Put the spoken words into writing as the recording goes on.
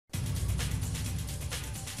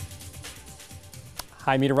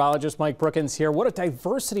Hi, meteorologist Mike Brookins here. What a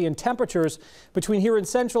diversity in temperatures between here in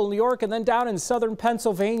central New York and then down in southern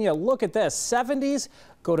Pennsylvania. Look at this, 70s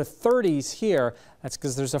go to 30s here. That's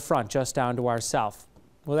because there's a front just down to our south.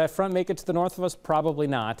 Will that front make it to the north of us? Probably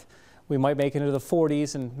not. We might make it into the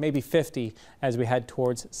 40s and maybe 50 as we head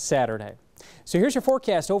towards Saturday. So here's your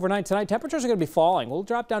forecast overnight tonight. Temperatures are going to be falling. We'll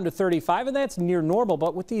drop down to 35, and that's near normal.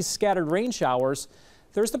 But with these scattered rain showers,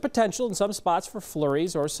 there's the potential in some spots for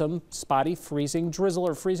flurries or some spotty freezing drizzle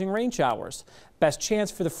or freezing rain showers. Best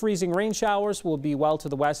chance for the freezing rain showers will be well to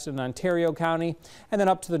the west in Ontario County and then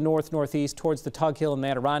up to the northeast towards the Tug Hill and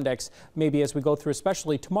Adirondacks. Maybe as we go through,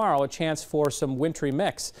 especially tomorrow, a chance for some wintry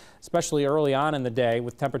mix, especially early on in the day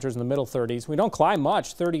with temperatures in the middle 30s. We don't climb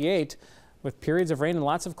much, 38. With periods of rain and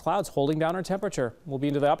lots of clouds holding down our temperature. We'll be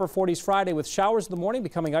into the upper 40s Friday with showers in the morning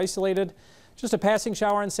becoming isolated. Just a passing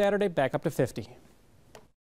shower on Saturday, back up to 50.